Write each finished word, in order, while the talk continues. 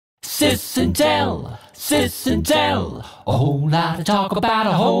Sis and Tell, Sis and Tell. A whole lot of talk about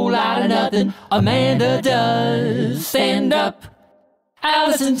a whole lot of nothing. Amanda does stand up.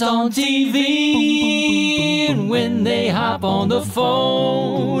 Alison's on TV. And when they hop on the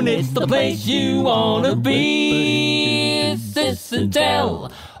phone, it's the place you want to be. Sis and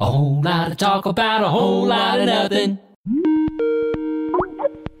Tell. A whole lot of talk about a whole lot of nothing.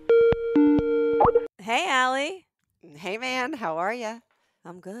 Hey, Allie. Hey, man. How are you?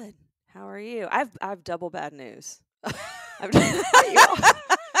 I'm good. How are you? I've double bad news.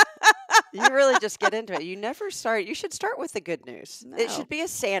 You really just get into it. You never start. You should start with the good news. No. It should be a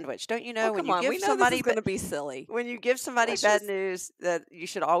sandwich, don't you know? Oh, when come you on. give We know somebody this is going to be silly. when you give somebody Let's bad just- news, that you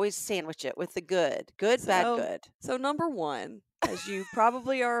should always sandwich it with the good. Good, bad, good. So number one, as you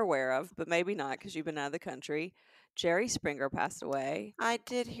probably are aware of, but maybe not because you've been out of the country, Jerry Springer passed away. I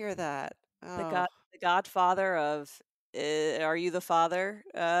did hear that. The godfather of Are You the Father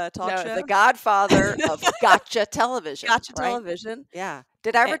talk No, show? the godfather of Gotcha Television. Gotcha right? Television. Yeah.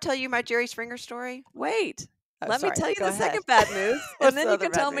 Did I ever And- tell you my Jerry Springer story? Wait. Oh, Let sorry. me tell you Go the ahead. second bad news, What's and then the you other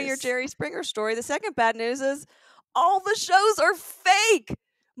can bad tell me your news? Jerry Springer story. The second bad news is all the shows are fake.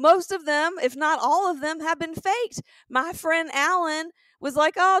 Most of them, if not all of them, have been faked. My friend Alan was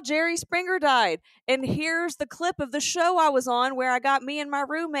like, "Oh, Jerry Springer died." And here's the clip of the show I was on where I got me and my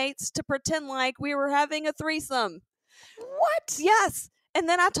roommates to pretend like we were having a threesome. What? Yes. And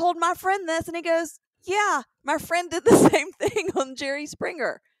then I told my friend this, and he goes, "Yeah, my friend did the same thing on Jerry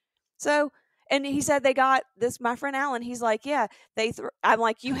Springer." So, and he said they got this. My friend Alan, he's like, "Yeah, they." I'm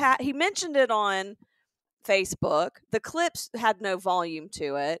like, He mentioned it on Facebook. The clips had no volume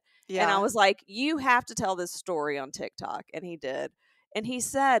to it, Yeah. and I was like, "You have to tell this story on TikTok," and he did. And he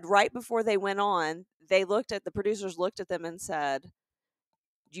said right before they went on, the producers looked at them and said,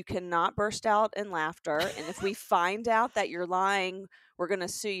 "You cannot burst out in laughter, and if we find out that you're lying, we're going to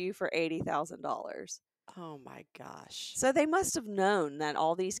sue you for $80,000." Oh my gosh. So they must have known that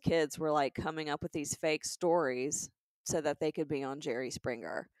all these kids were like coming up with these fake stories so that they could be on Jerry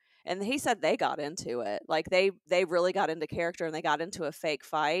Springer. And he said they got into it. Like they really got into character, and they got into a fake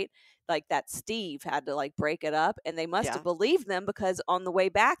fight. Like that Steve had to like break it up, and they must Yeah. have believed them because on the way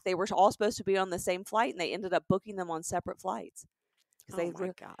back they were all supposed to be on the same flight, and they ended up booking them on separate flights. 'Cause Oh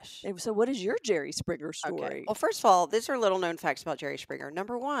my gosh. so what is your Jerry Springer story? Okay. Well, first of all, these are little known facts about Jerry Springer.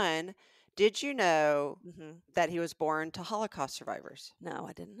 Number one, did you know that he was born to Holocaust survivors? No,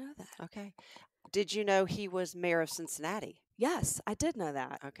 I didn't know that. Okay. Did you know he was mayor of Cincinnati? Yes, I did know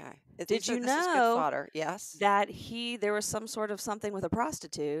that. Okay. Did you This is know good fodder. Yes. That there was some sort of something with a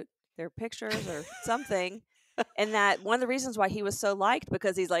prostitute, their pictures or something, and that one of the reasons why he was so liked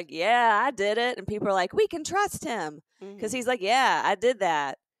because he's like, "Yeah, I did it," and people are like, "We can trust him," because he's like, "Yeah, I did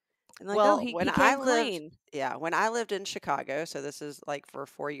that," and like, Well, "Oh, he when came I lived- clean." when I lived in Chicago, so this is like for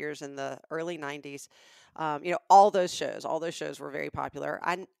 4 years in the early 90s, all those shows were very popular.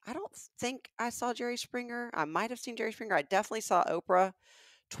 I don't think I saw Jerry Springer. I might have seen Jerry Springer. I definitely saw Oprah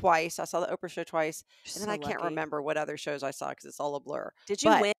twice. I saw the Oprah show twice. And then I can't remember what other shows I saw because it's all a blur. Did you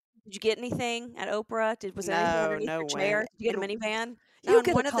But- win? Did you get anything at Oprah? Was there anything No, underneath no your chair? win. Did you get a And- minivan? No, You and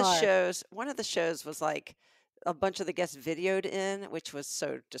get one a of the car. shows was like a bunch of the guests videoed in, which was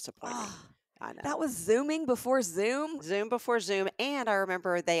so disappointing. Ah, I know. that was Zooming before Zoom. Zoom before Zoom. And I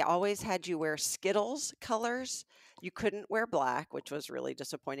remember they always had you wear Skittles colors. You couldn't wear black, which was really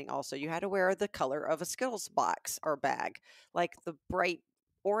disappointing also. You had to wear the color of a Skittles box or bag, like the bright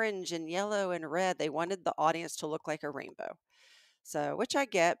orange and yellow and red. They wanted the audience to look like a rainbow. So, which I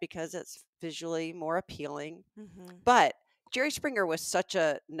get because it's visually more appealing. But Jerry Springer was such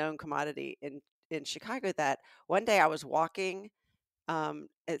a known commodity in Chicago that one day I was walking.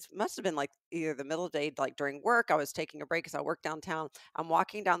 It must have been like either the middle of the day, like during work. I was taking a break because I worked downtown. I'm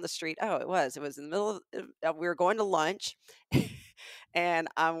walking down the street. Oh, it was in the middle of, we were going to lunch. And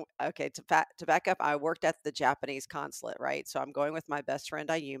to back up, I worked at the Japanese consulate, right? So I'm going with my best friend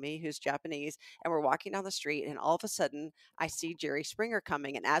Ayumi, who's Japanese, and we're walking down the street, and all of a sudden I see Jerry Springer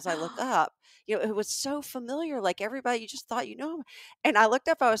coming. And as I look up, it was so familiar, like everybody, you just thought you know him. And I looked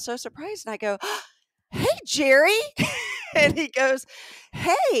up, I was so surprised, and I go, "Hey, Jerry." And he goes,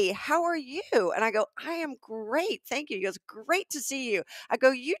 "Hey, how are you?" And I go, "I am great. Thank you." He goes, "Great to see you." I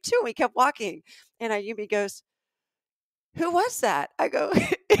go, "You too." And we kept walking. And Ayumi goes, "Who was that?" I go,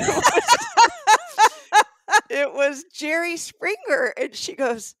 it was Jerry Springer. And she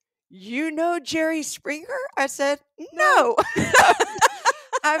goes, "You know Jerry Springer?" I said, "No."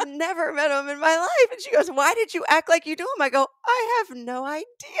 I've never met him in my life. And she goes, "Why did you act like you knew him?" I go, "I have no idea."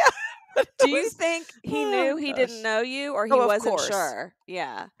 Do you think he Oh, knew he gosh. didn't know you, or he Oh, of wasn't course. sure?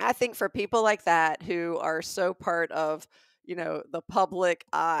 Yeah. I think for people like that who are so part of, the public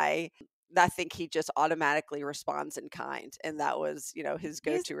eye, I think he just automatically responds in kind. And that was, his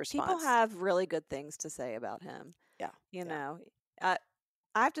go-to response. People have really good things to say about him. Yeah. You know,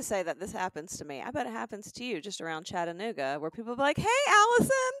 I have to say that this happens to me. I bet it happens to you just around Chattanooga where people be like, hey,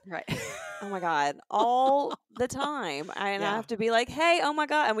 Allison. Right. Oh, my God. All the time. And I have to be like, hey, oh, my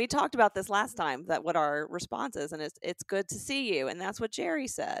God. And we talked about this last time, that what our response is. And it's good to see you. And that's what Jerry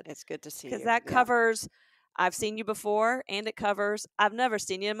said. It's good to see you. Because that covers, I've seen you before, and it covers, I've never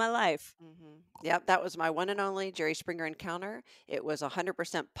seen you in my life. Mm-hmm. Yep. That was my one and only Jerry Springer encounter. It was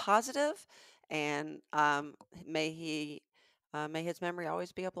 100% positive, and may his memory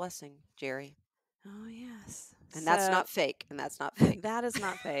always be a blessing, Jerry. Oh, yes. And that's not fake. And that's not fake. That is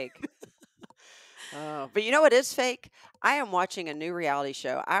not fake. Oh, but you know what is fake? I am watching a new reality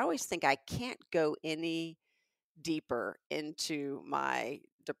show. I always think I can't go any deeper into my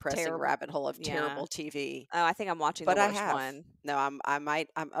depressing rabbit hole of terrible TV. Oh, I think I'm watching But the I worst have. one. No, I'm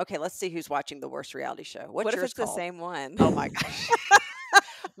okay. Let's see who's watching the worst reality show. What's What if yours it's the called? same one? Oh my gosh.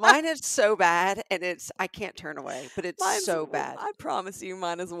 Mine is so bad, and I can't turn away, but it's so bad. I promise you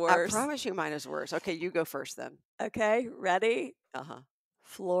mine is I worse. promise you mine is worse. Okay, you go first then. Okay, ready? Uh-huh.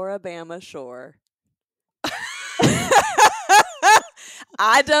 Floribama Shore.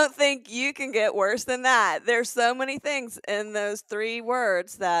 I don't think you can get worse than that. There's so many things in those 3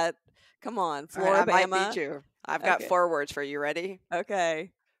 words that, come on, Floribama. All right, I might beat you. I've got 4 words for you. Ready?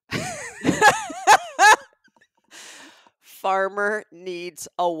 Okay. Farmer needs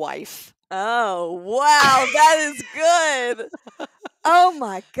a wife. Oh, wow. That is good. Oh,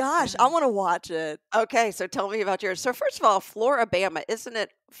 my gosh. I want to watch it. Okay, so tell me about yours. So first of all, Floribama, isn't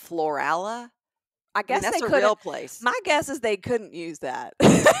it Florala? I guess that's they a couldn't. real place. My guess is they couldn't use that.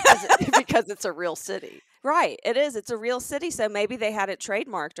 Because it's a real city. Right. It is. It's a real city. So maybe they had it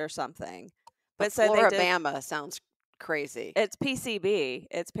trademarked or something. But so Floribama sounds crazy. It's PCB.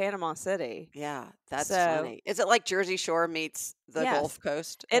 It's Panama City. Yeah, that's funny. Is it like Jersey Shore meets the Gulf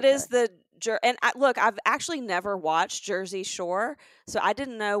Coast? It is and look, I've actually never watched Jersey Shore, so I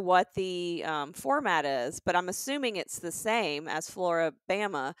didn't know what the format is, but I'm assuming it's the same as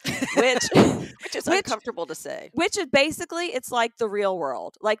Floribama, which is uncomfortable to say. Which is basically, it's like the real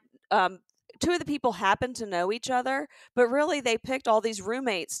world. Like, 2 of the people happen to know each other, but really they picked all these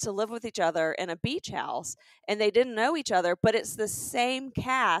roommates to live with each other in a beach house, and they didn't know each other, but it's the same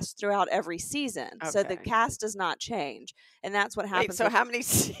cast throughout every season. Okay. So the cast does not change. And that's what happens. Wait, so how many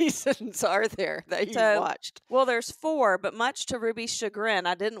seasons are there that you watched? Well, there's 4, but much to Ruby's chagrin,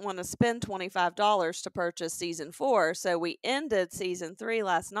 I didn't want to spend $25 to purchase season 4. So we ended season 3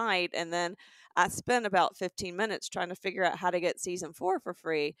 last night, and then I spent about 15 minutes trying to figure out how to get season 4 for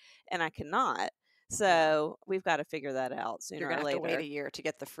free, and I cannot. So we've got to figure that out sooner or later. You're going to have to wait a year to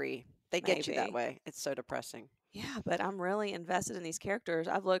get the free. They get you that way. It's so depressing. Yeah, but I'm really invested in these characters.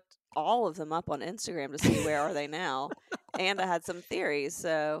 I've looked all of them up on Instagram to see where are they now, and I had some theories.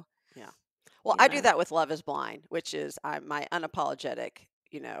 So yeah, well, I do that with Love Is Blind, which is my unapologetic,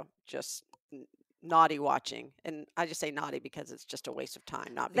 just naughty watching. And I just say naughty because it's just a waste of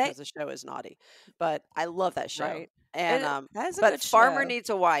time, not because the show is naughty. But I love that show. Right. And that is a but good Farmer show. Needs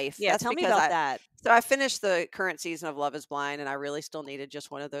a Wife. Yeah, that's tell me about that. So I finished the current season of Love Is Blind, and I really still needed just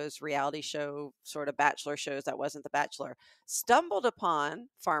one of those reality show sort of bachelor shows that wasn't The Bachelor. Stumbled upon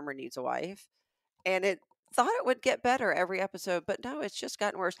Farmer Needs a Wife, and it thought it would get better every episode, but no, it's just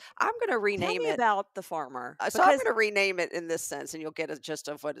gotten worse. I'm going to rename Tell me it about the farmer. So I'm going to rename it in this sense, and you'll get a gist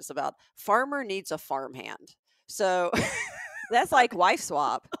of what it's about. Farmer Needs a Farmhand. So that's like wife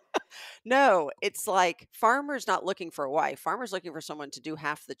swap. No, it's like farmer's not looking for a wife. Farmer's looking for someone to do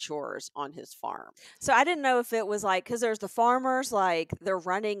half the chores on his farm. So I didn't know if it was like, because there's the farmers, like they're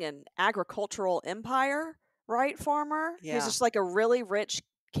running an agricultural empire, right? Farmer? Yeah. He's just like a really rich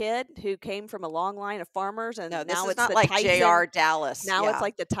kid who came from a long line of farmers, and no, now it's it's not the like Tyson, J.R. Dallas. Now it's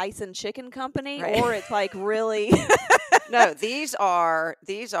like the Tyson Chicken Company, right. Or it's like really. No, these are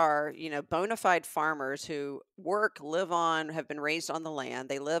bona fide farmers who work, live on, have been raised on the land.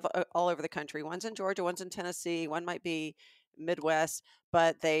 They live all over the country. One's in Georgia, one's in Tennessee, one might be Midwest,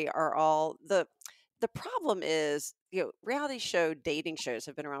 but they are all the problem is, reality show dating shows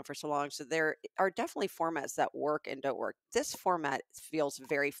have been around for so long, so there are definitely formats that work and don't work. This format feels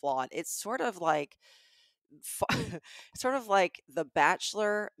very flawed. It's sort of like The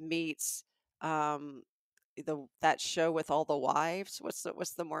Bachelor meets that show with all the wives. What's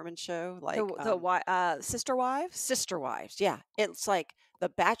the Mormon show? Like Sister Wives? Sister Wives. Yeah. It's like The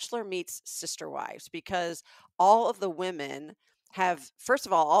Bachelor meets Sister Wives, because all of the women have, first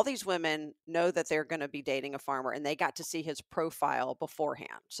of all these women know that they're going to be dating a farmer, and they got to see his profile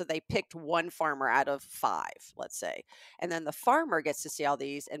beforehand. So they picked one farmer out of 5, let's say. And then the farmer gets to see all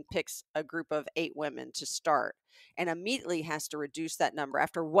these and picks a group of 8 women to start, and immediately has to reduce that number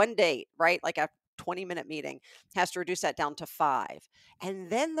after one date, right? Like a 20-minute meeting, has to reduce that down to 5. And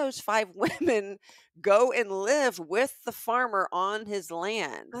then those 5 women go and live with the farmer on his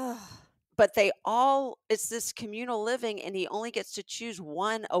land. Ugh. But it's this communal living, and he only gets to choose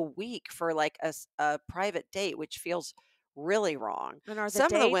one a week for like a private date, which feels really wrong. And are the Some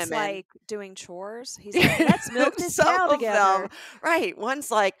of the dates women, like doing chores? He's like, let's milk this some cow of together. them, right?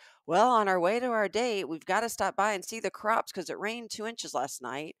 One's like, well, on our way to our date, we've got to stop by and see the crops because it rained 2 inches last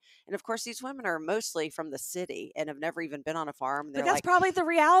night. And of course, these women are mostly from the city and have never even been on a farm. And But they're that's like, probably the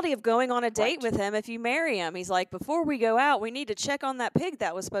reality of going on a date right, with him if you marry him. He's like, before we go out, we need to check on that pig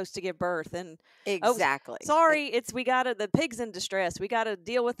that was supposed to give birth. And oh, exactly. sorry, the pig's in distress. We got to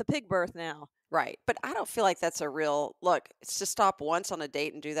deal with the pig birth now. Right. But I don't feel like that's a real look. It's to stop once on a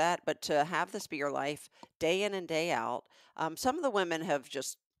date and do that, but to have this be your life day in and day out. Some of the women have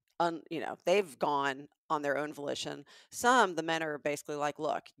just, they've gone on their own volition. The men are basically like,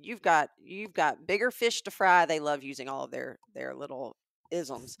 look, you've got bigger fish to fry. They love using all of their little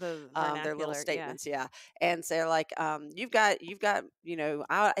isms, The their little vernacular, yeah. statements, yeah. And so they're like, you've got,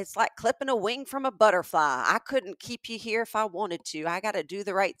 it's like clipping a wing from a butterfly. I couldn't keep you here if I wanted to. I got to do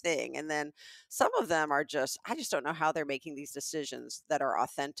the right thing. And then some of them are I just don't know how they're making these decisions that are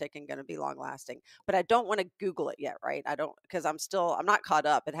authentic and going to be long lasting. But I don't want to Google it yet, right? I don't, because I'm not caught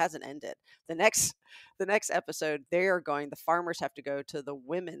up. It hasn't ended. The next episode, the farmers have to go to the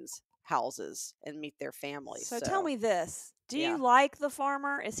women's houses and meet their families. So tell me this. Do yeah. you like the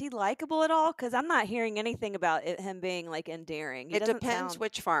farmer? Is he likable at all? Because I'm not hearing anything about him being like endearing. He It doesn't depends sound...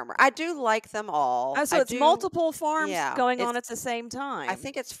 which farmer. I do like them all. Oh, so it's multiple farms yeah, going on at the same time. I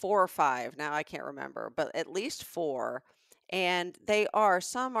think it's 4 or 5 now. I can't remember, but at least 4. And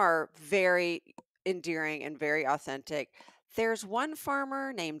some are very endearing and very authentic. There's one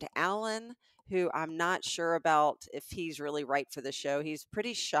farmer named Alan who I'm not sure about if he's really right for the show. He's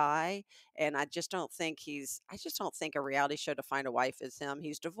pretty shy, and I just don't think a reality show to find a wife is him.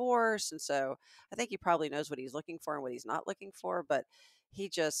 He's divorced, and so I think he probably knows what he's looking for and what he's not looking for, but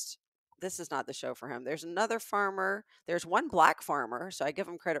this is not the show for him. There's another farmer. There's one black farmer, so I give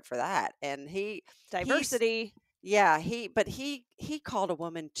him credit for that. And diversity. He called a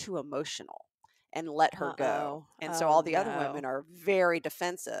woman too emotional and let her go. And so all the other women are very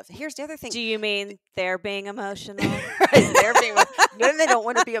defensive. Here's the other thing. Do you mean they're being emotional? Right, then they don't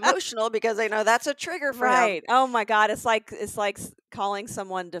want to be emotional because they know that's a trigger for right. them. Oh my God. It's like calling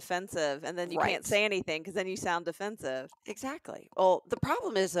someone defensive, and then you Right. can't say anything because then you sound defensive. Exactly. Well, the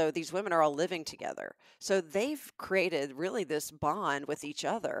problem is, though, these women are all living together. So they've created really this bond with each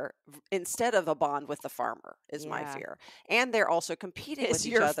other instead of a bond with the farmer, is my Yeah. fear. And they're also competing It's with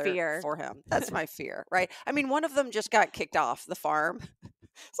each your other fear. for him. That's my fear, right? I mean, one of them just got kicked off the farm.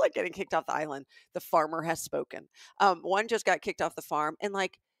 It's like getting kicked off the island. The farmer has spoken. One just got kicked off the farm, and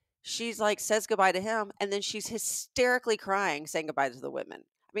she's says goodbye to him, and then she's hysterically crying, saying goodbye to the women.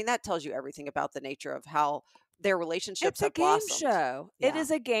 I mean, that tells you everything about the nature of how their relationships It's a have game blossomed. show. It Yeah.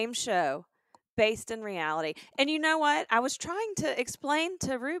 is a game show based in reality. And you know what? I was trying to explain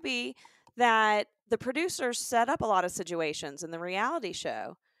to Ruby that the producers set up a lot of situations in the reality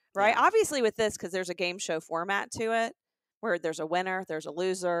show, right? Yeah. Obviously with this, because there's a game show format to it, where there's a winner, there's a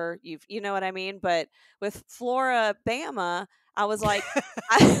loser, you know what I mean? But with Flora Bama, I was like,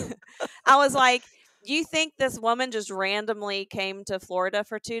 I was like, you think this woman just randomly came to Florida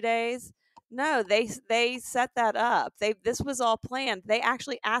for 2 days? No, they set that up. This was all planned. They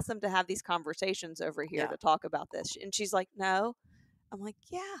actually asked them to have these conversations over here Yeah. to talk about this. And she's like, no. I'm like,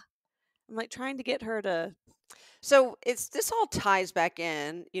 yeah. I'm like trying to get her to... So this all ties back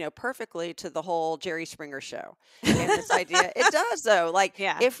in, perfectly to the whole Jerry Springer show and this idea. It does, though.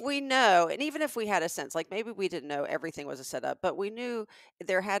 Yeah. If we know, and even if we had a sense, maybe we didn't know everything was a setup, but we knew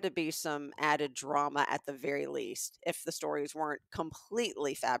there had to be some added drama at the very least if the stories weren't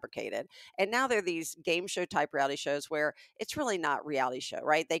completely fabricated. And now they're these game show type reality shows where it's really not reality show,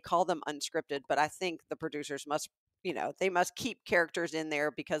 right? They call them unscripted, but I think the producers must they must keep characters in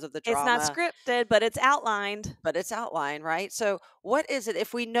there because of the drama. It's not scripted, but it's outlined. But it's outlined, right? So what is it,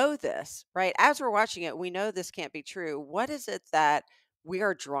 if we know this, right? As we're watching it, we know this can't be true. What is it that we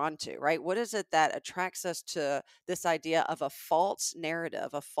are drawn to, right? What is it that attracts us to this idea of a false narrative,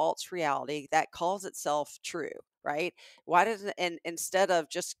 a false reality that calls itself true, right? Why does it, and instead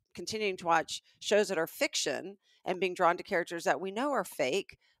of just continuing to watch shows that are fiction and being drawn to characters that we know are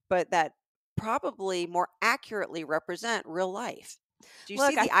fake, but that probably more accurately represent real life. Do you Look,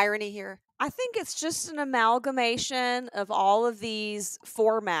 see the irony here? I think it's just an amalgamation of all of these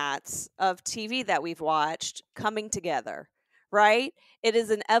formats of TV that we've watched coming together, right? It is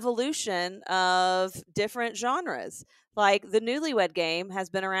an evolution of different genres. Like the Newlywed Game has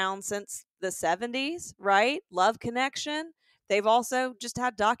been around since the 70s, right? Love Connection. They've also just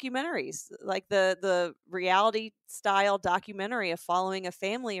had documentaries, like the reality style documentary of following a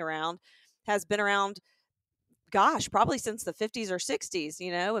family around has been around, gosh, probably since the 50s or 60s,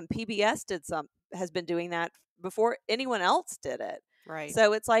 and PBS has been doing that before anyone else did it. Right.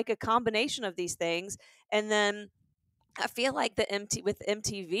 So it's like a combination of these things. And then I feel like with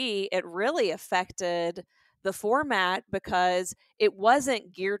MTV, it really affected the format because it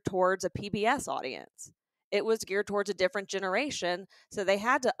wasn't geared towards a PBS audience. It was geared towards a different generation. So they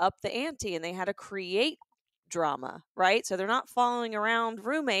had to up the ante and they had to create drama, right? So they're not following around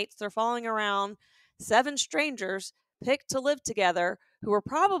roommates, they're following around 7 strangers picked to live together who were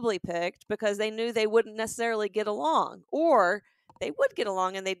probably picked because they knew they wouldn't necessarily get along, or they would get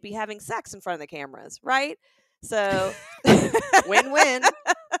along and they'd be having sex in front of the cameras, right? So Win-win.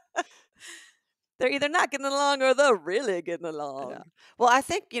 they're either not getting along or they're really getting along. Yeah. Well, I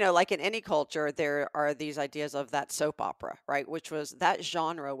think, like in any culture, there are these ideas of that soap opera, right? Which was that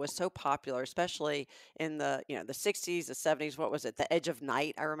genre was so popular, especially in the 60s, the 70s. What was it? The Edge of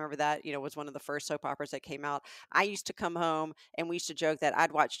Night. I remember that, was one of the first soap operas that came out. I used to come home and we used to joke that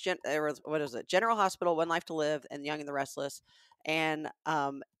I'd watch, what is it? General Hospital, One Life to Live, and Young and the Restless. And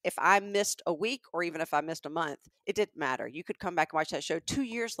if I missed a week or even if I missed a month, it didn't matter. You could come back and watch that show 2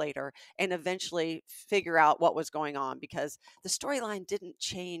 years later and eventually figure out what was going on because the storyline didn't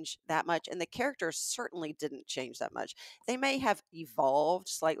change that much and the characters certainly didn't change that much. They may have evolved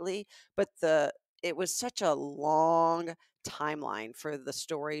slightly, but it was such a long timeline for the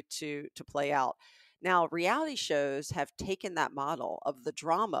story to play out. Now, reality shows have taken that model of the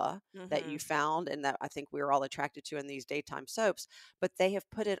drama that you found and that I think we were all attracted to in these daytime soaps, but they have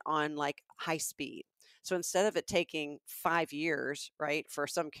put it on like high speed. So instead of it taking 5 years, right, for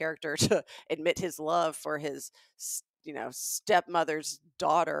some character to admit his love for his, stepmother's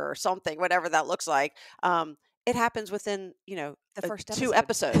daughter or something, whatever that looks like, it happens within, The first 2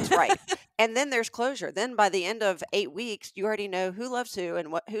 episode. episodes, right? And then there's closure. Then by the end of 8 weeks, you already know who loves who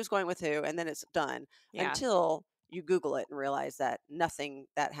and who's going with who, and then it's done Yeah. until you Google it and realize that nothing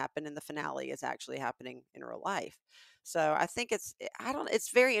that happened in the finale is actually happening in real life. So I think it's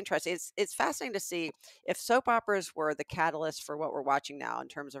very interesting. It's fascinating to see if soap operas were the catalyst for what we're watching now in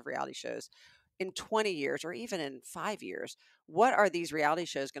terms of reality shows in 20 years or even in 5 years. What are these reality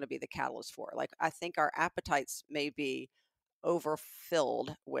shows going to be the catalyst for? Like, I think our appetites may be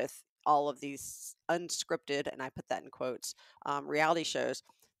overfilled with all of these unscripted, and I put that in quotes, reality shows.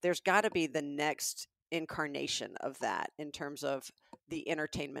 There's got to be the next incarnation of that in terms of the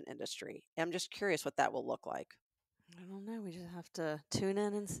entertainment industry. I'm just curious what that will look like. I don't know. We just have to tune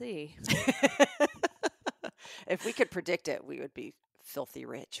in and see. If we could predict it, we would be filthy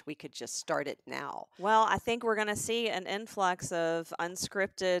rich. We could just start it now. Well, I think we're going to see an influx of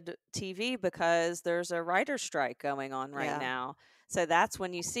unscripted TV because there's a writer's strike going on right Yeah. now. So that's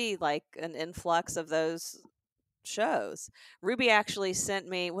when you see like an influx of those shows. Ruby actually sent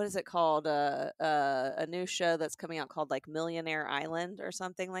me, what is it called? A new show that's coming out called like Millionaire Island or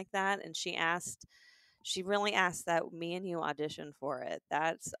something like that. And she really asked that me and you audition for it.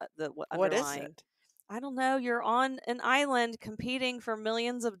 That's What is underlying. it? I don't know. You're on an island competing for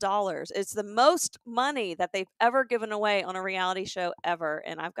millions of dollars. It's the most money that they've ever given away on a reality show ever.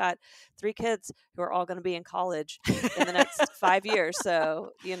 And I've got 3 kids who are all going to be in college in the next 5 years.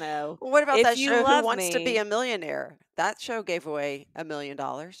 So, Well, what about if that you show Who love Wants to Be me- a Millionaire? That show gave away $1 million.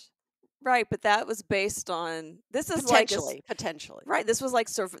 right. But that was based on, this is like, Potentially. right. This was like,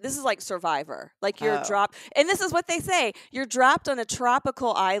 this is like Survivor. Like you're Oh. dropped. And this is what they say. You're dropped on a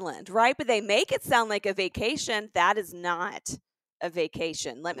tropical island, right? But they make it sound like a vacation. That is not a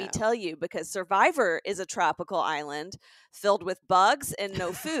vacation. Let me No. tell you, because Survivor is a tropical island filled with bugs and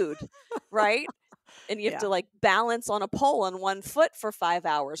no food, right? And you have Yeah. to like balance on a pole on one foot for 5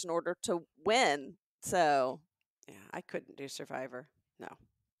 hours in order to win. So Yeah, I couldn't do Survivor. No.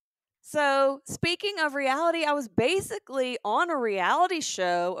 So, speaking of reality, I was basically on a reality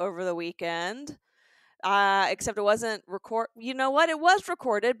show over the weekend, except it wasn't record. You know what? It was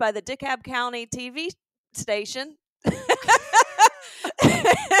recorded by the DeKalb County TV station.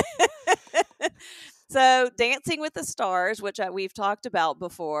 So, Dancing with the Stars, which we've talked about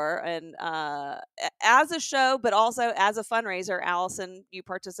before, and as a show, but also as a fundraiser, Allison, you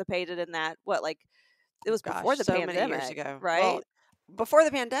participated in that. What, like, it was before the so pandemic, many years ago. right? Well, before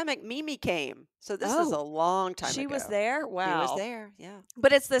the pandemic, Mimi came. So this is a Oh, long time she ago. was there? She was Wow. there. Yeah.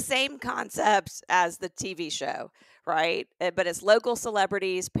 But it's the same concept as the TV show, right? But it's local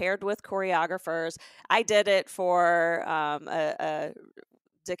celebrities paired with choreographers. I did it for a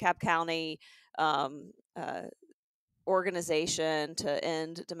DeKalb County um, organization to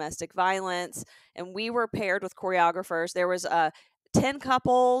end domestic violence, and we were paired with choreographers. There was 10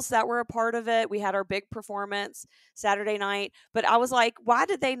 couples that were a part of it. We had our big performance Saturday night, but I was like, why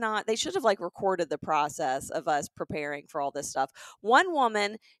did they not? They should have like recorded the process of us preparing for all this stuff. One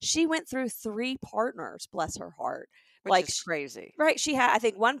woman, she went through 3 partners, bless her heart. Which Like is crazy. right, she had, I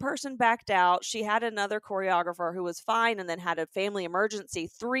think one person backed out. She had another choreographer who was fine and then had a family emergency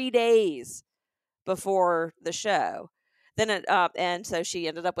 3 days before the show. Then and so she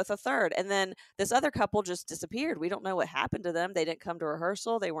ended up with a third. And then this other couple just disappeared. We don't know what happened to them. They didn't come to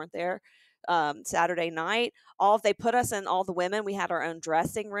rehearsal. They weren't there Saturday night. They put us in, all the women. We had our own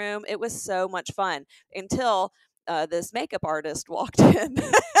dressing room. It was so much fun until this makeup artist walked in.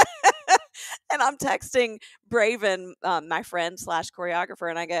 And I'm texting Braven, my friend slash choreographer,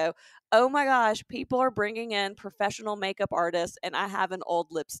 and I go, oh my gosh, people are bringing in professional makeup artists, and I have an old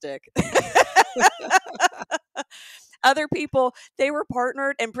lipstick. Other people, they were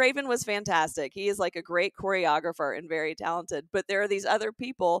partnered, and Braven was fantastic. He is like a great choreographer and very talented. But there are these other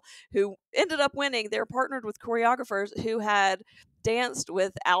people who ended up winning. They're partnered with choreographers who had danced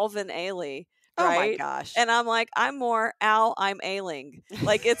with Alvin Ailey. Right? Oh my gosh. And I'm like, I'm more Al, I'm ailing.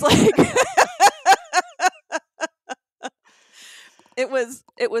 Like, it's like it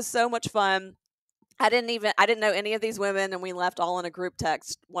was so much fun. I didn't know any of these women, and we left all in a group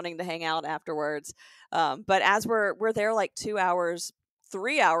text wanting to hang out afterwards. But as we're there like 2 hours,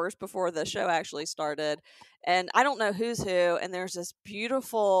 3 hours before the show actually started, and I don't know who's who, and there's this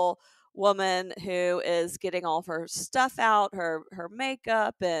beautiful woman who is getting all of her stuff out, her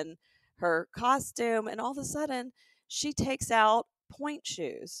makeup and her costume, and all of a sudden she takes out point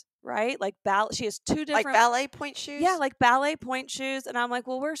shoes, right? Like she has 2 different like ballet point shoes? Yeah, like ballet point shoes, and I'm like,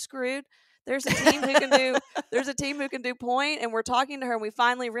 well, we're screwed. There's a team who can do point, and we're talking to her, and we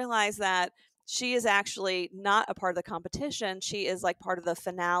finally realize that she is actually not a part of the competition. She is like part of the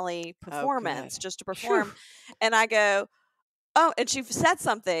finale performance, just to perform. Phew. And I go, oh, and she said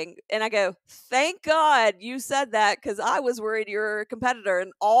something, and I go, thank God you said that, because I was worried you were a competitor.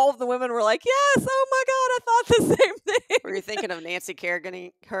 And all of the women were like, yes, oh my God, I thought the same thing. Were you thinking of Nancy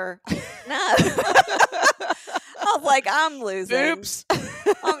Kerrigan her? No. I was like, I'm losing. Oops.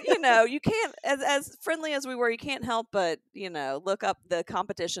 You can't, as friendly as we were, you can't help but, look up the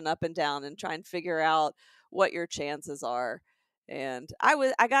competition up and down and try and figure out what your chances are. And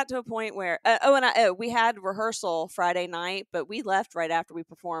I got to a point where, we had rehearsal Friday night, but we left right after we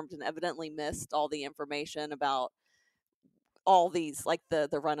performed and evidently missed all the information about all these, like the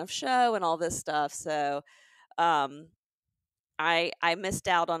run of show and all this stuff. So, I missed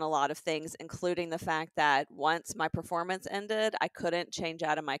out on a lot of things, including the fact that once my performance ended, I couldn't change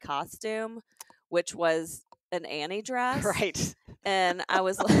out of my costume, which was an Annie dress. Right. And I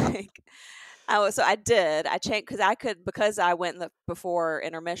was like, I changed because I went before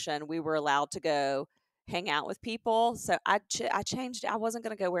intermission, we were allowed to go hang out with people. So I changed. I wasn't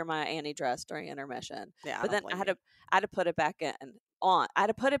going to go wear my Annie dress during intermission. Yeah. But then I had to put it back on. I had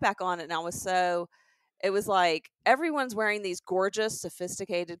to put it back on, and it was like everyone's wearing these gorgeous,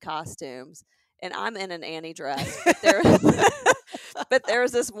 sophisticated costumes, and I'm in an Annie dress. But there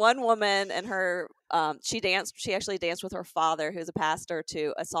was this one woman, and her she actually danced with her father, who's a pastor,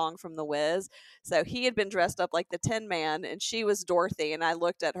 to a song from The Wiz. So he had been dressed up like the Tin Man, and she was Dorothy. And I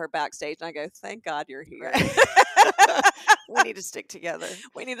looked at her backstage, and I go, "Thank God you're here. Right. We need to stick together.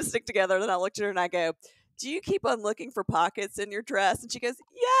 We need to stick together." Then I looked at her and I go, "Do you keep on looking for pockets in your dress?" And she goes,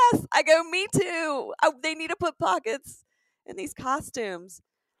 "Yes." I go, "Me too. They need to put pockets in these costumes."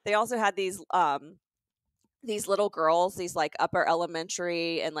 They also had these little girls, these like upper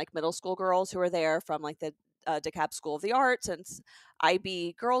elementary and like middle school girls who are there from like the DeKalb School of the Arts and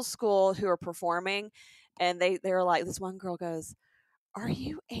IB Girls School who are performing. And they were like, this one girl goes, "Are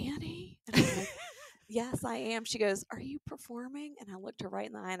you Annie?" And I'm like, "Yes, I am." She goes, "Are you performing?" And I looked her right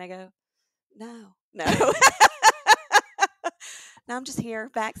in the eye and I go, No. No, I'm just here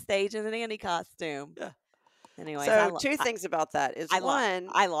backstage in an Annie costume. Yeah. Anyway, so 2 things about that is one,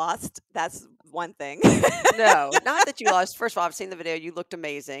 I lost. That's one thing. no, not that you lost. First of all, I've seen the video. You looked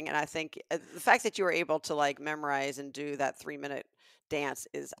amazing, and I think the fact that you were able to like memorize and do that 3-minute dance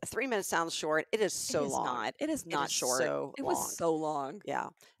is 3 minutes sounds short. It is so long. It is not short. So it long. was so long. Yeah.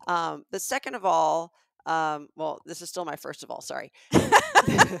 The second of all, well, this is still my first of all. Sorry.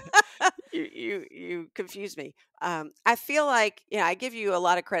 You confused me. I feel like, I give you a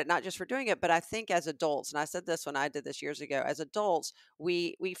lot of credit, not just for doing it, but I think as adults, and I said this when I did this years ago, as adults,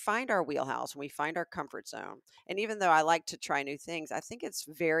 we find our wheelhouse and we find our comfort zone. And even though I like to try new things, I think it's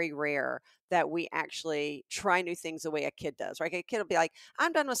very rare that we actually try new things the way a kid does, right? A kid will be like,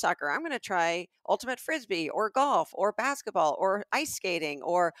 I'm done with soccer. I'm going to try ultimate frisbee or golf or basketball or ice skating,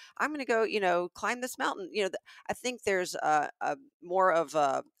 or I'm going to go, climb this mountain. I think there's a more of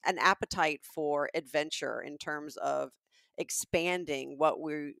an appetite for adventure in terms of expanding what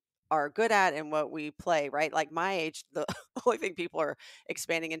we are good at and what we play, right? Like my age, the only thing people are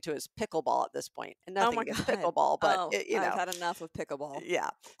expanding into is pickleball at this point, and Oh nothing my against God. pickleball, but Oh, I've had enough of pickleball.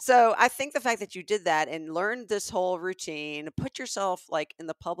 yeah. So I think the fact that you did that and learned this whole routine, put yourself like in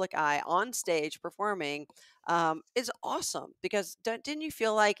the public eye on stage performing, is awesome. Because didn't you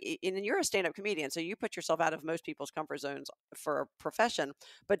feel like, and you're a stand-up comedian, so you put yourself out of most people's comfort zones for a profession,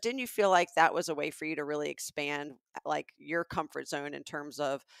 but didn't you feel like that was a way for you to really expand like your comfort zone in terms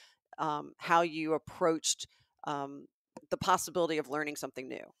of how you approached the possibility of learning something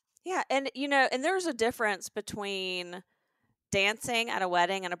new? Yeah, and there's a difference between dancing at a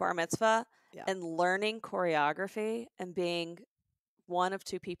wedding and a bar mitzvah Yeah. and learning choreography and being one of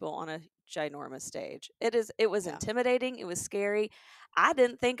two people on a ginormous stage. It was Yeah. intimidating, it was scary. I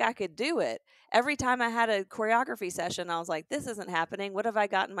didn't think I could do it. Every time I had a choreography session, I was like, this isn't happening. What have I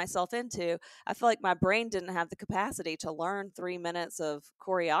gotten myself into? I feel like my brain didn't have the capacity to learn 3 minutes of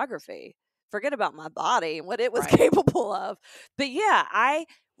choreography. Forget about my body and what it was Right. capable of. But yeah, I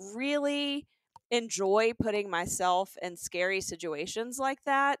really enjoy putting myself in scary situations like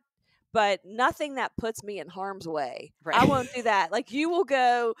that, but nothing that puts me in harm's way. I Right. won't do that. Like you will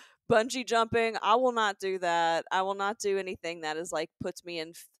go bungee jumping. I will not do that. I will not do anything that is like puts me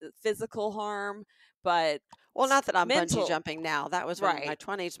in physical harm, but Well, not that I'm bungee mental. jumping now. That was when in my Right.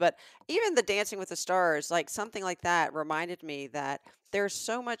 20s, but even the Dancing with the Stars, like something like that reminded me that there's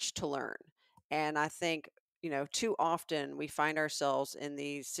so much to learn. And I think, too often we find ourselves in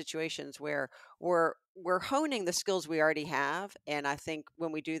these situations where we're honing the skills we already have, and I think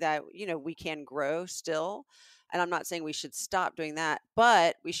when we do that, we can grow still. And I'm not saying we should stop doing that,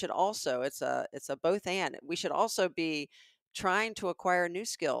 but we should also, it's a both and. We should also be trying to acquire new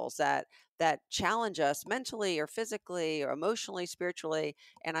skills that challenge us mentally or physically or emotionally, spiritually.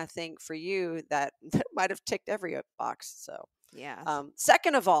 And I think for you, that, that might have ticked every box. So, Yes.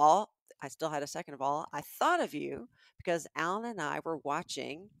 second of all, I still had a second of all, I thought of you because Alan and I were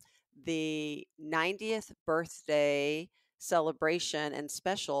watching the 90th birthday celebration and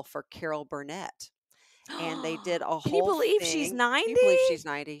special for Carol Burnett. And they did a Can you whole believe she's thing. 90? Can you believe she's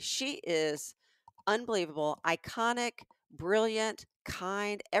 90? She is unbelievable, iconic, brilliant,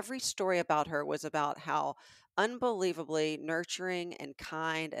 kind. Every story about her was about how unbelievably nurturing and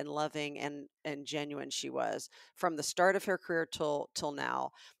kind and loving and genuine she was from the start of her career till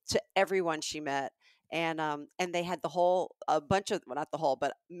now, to everyone she met. And they had a bunch of, well, not the whole,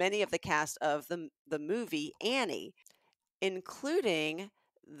 but many of the cast of the movie Annie, including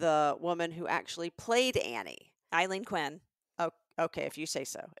the woman who actually played Annie. Eileen Quinn. Oh, okay, if you say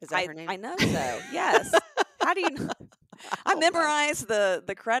so. Is that her name? I know so. Yes. How do you know? I don't know. memorized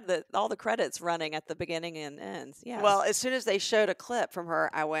the credit, all the credits running at the beginning and ends. Yes. Well, as soon as they showed a clip from her,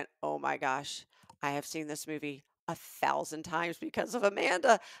 I went, "Oh my gosh, I have seen this movie 1,000 times because of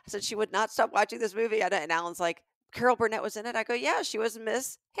Amanda." I said she would not stop watching this movie. And Alan's like, "Carol Burnett was in it." I go, "Yeah, she was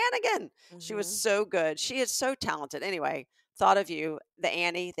Miss Hannigan. She was so good. She is so talented." Anyway, thought of you, the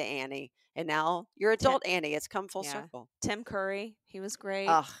Annie, and now you're adult Annie. It's come full circle. Tim Curry, he was great.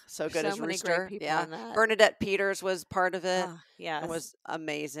 Oh, so good as So many Rooster. great people Yeah, in that. Bernadette Peters was part of it. Yes. And was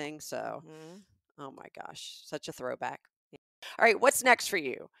amazing. So, Mhm. oh my gosh, such a throwback. All right, what's next for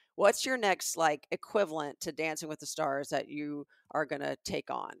you? What's your next like equivalent to Dancing with the Stars that you are going to take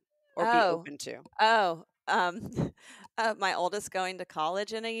on or be open to? Oh, my oldest going to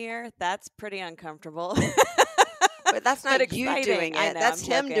college in a year. That's pretty uncomfortable. But that's But not you exciting. doing I it. know, That's I'm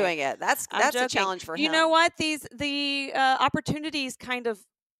him joking. doing it. That's I'm a joking. challenge for him. You know what? The opportunities kind of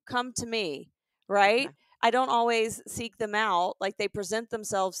come to me, right? Okay. I don't always seek them out. Like they present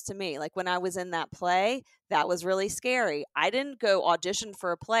themselves to me. Like when I was in that play, that was really scary. I didn't go audition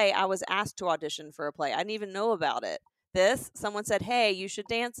for a play. I was asked to audition for a play. I didn't even know about it. Someone said, "Hey, you should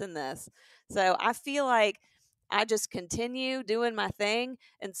dance in this." So I feel like I just continue doing my thing,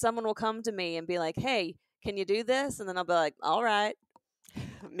 and someone will come to me and be like, "Hey, can you do this?" And then I'll be like, "All right."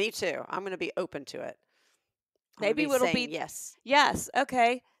 Me too. I'm going to be open to it. I'm gonna Maybe be it'll saying be yes. yes.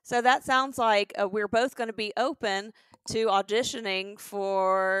 Okay. So that sounds like we're both going to be open to auditioning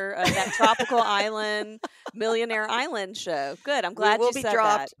for that Tropical Island, Millionaire Island show. Good. I'm glad you said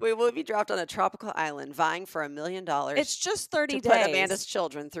that. We will be dropped on a tropical island vying for $1 million. It's just 30 to days. put Amanda's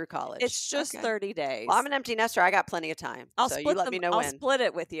children through college. It's just 30 days. Well, I'm an empty nester. I got plenty of time. So you let me know when. I'll split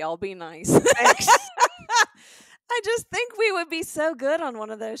it with you. I'll be nice. Thanks. I just think we would be so good on one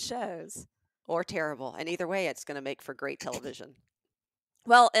of those shows. Or terrible. And either way, it's going to make for great television.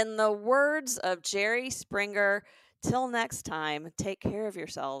 Well, in the words of Jerry Springer, till next time, take care of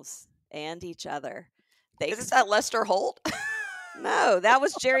yourselves and each other. Is that Lester Holt? No, that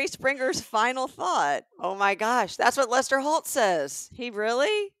was Jerry Springer's final thought. Oh my gosh, that's what Lester Holt says. He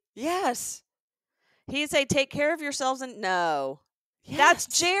really? Yes. He'd say, take care of yourselves and no. Yes. That's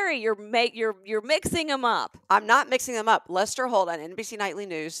Jerry. You're mixing them up. I'm not mixing them up. Lester Holt on NBC Nightly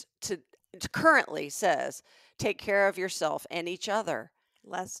News currently says, take care of yourself and each other.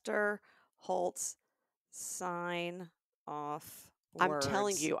 Lester Holt's sign off I'm words.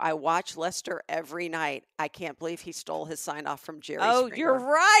 telling you, I watch Lester every night. I can't believe he stole his sign off from Jerry Oh, Springer. you're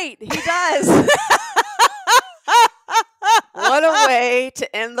right. He does. What a way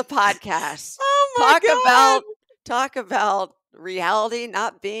to end the podcast. Oh my God. Talk about reality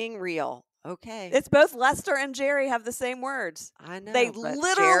not being real. Okay. It's both Lester and Jerry have the same words. I know. They but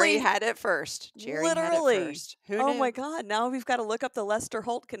literally Jerry had it first. Jerry had it first. Who knew? Oh my God. Now we've got to look up the Lester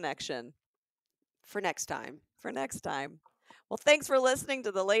Holt connection For next time. Well, thanks for listening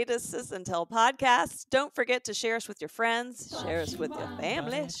to the latest Sis Tell podcast. Don't forget to share us with your friends, share us with your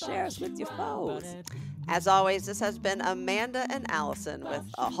family, share us with your foes. As always, this has been Amanda and Allison with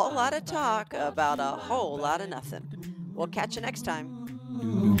a whole lot of talk about a whole lot of nothing. We'll catch you next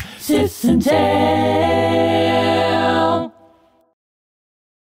time. Sis and Tell.